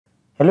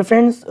Hello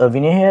friends,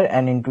 Vinay here,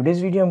 and in today's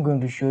video I'm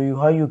going to show you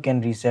how you can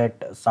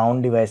reset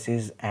sound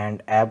devices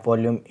and app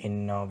volume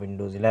in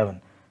Windows 11.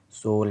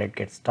 So let's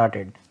get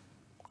started.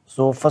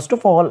 So first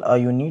of all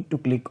you need to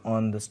click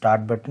on the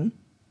start button,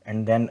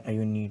 and then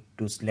you need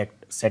to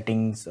select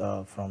settings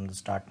from the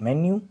start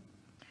menu.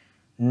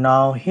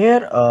 Now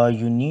here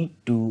you need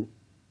to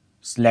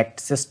select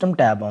system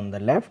tab on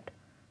the left,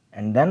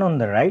 and then on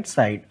the right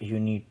side you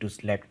need to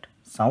select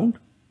sound.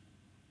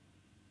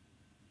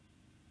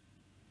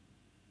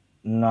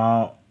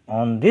 Now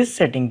on this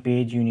setting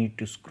page you need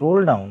to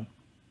scroll down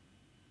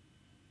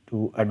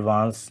to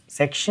advanced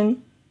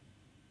section.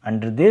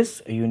 Under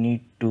this you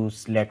need to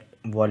select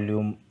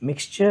volume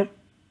mixture.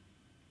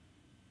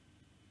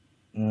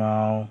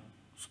 Now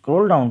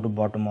scroll down to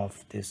bottom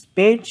of this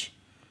page.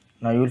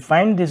 Now you will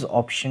find this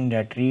option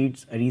that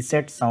reads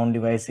reset sound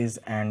devices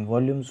and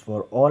volumes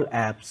for all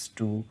apps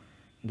to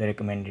the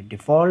recommended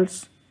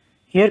defaults.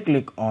 Here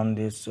click on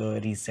this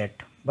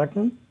reset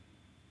button,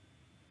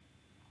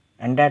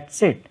 and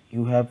that's it.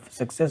 You have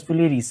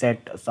successfully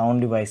reset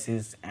sound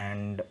devices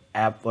and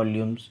app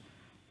volumes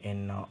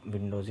in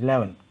Windows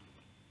 11.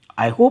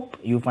 I hope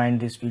you find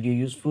this video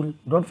useful.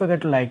 Don't forget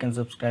to like and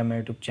subscribe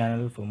my YouTube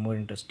channel for more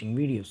interesting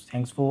videos.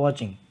 Thanks for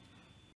watching.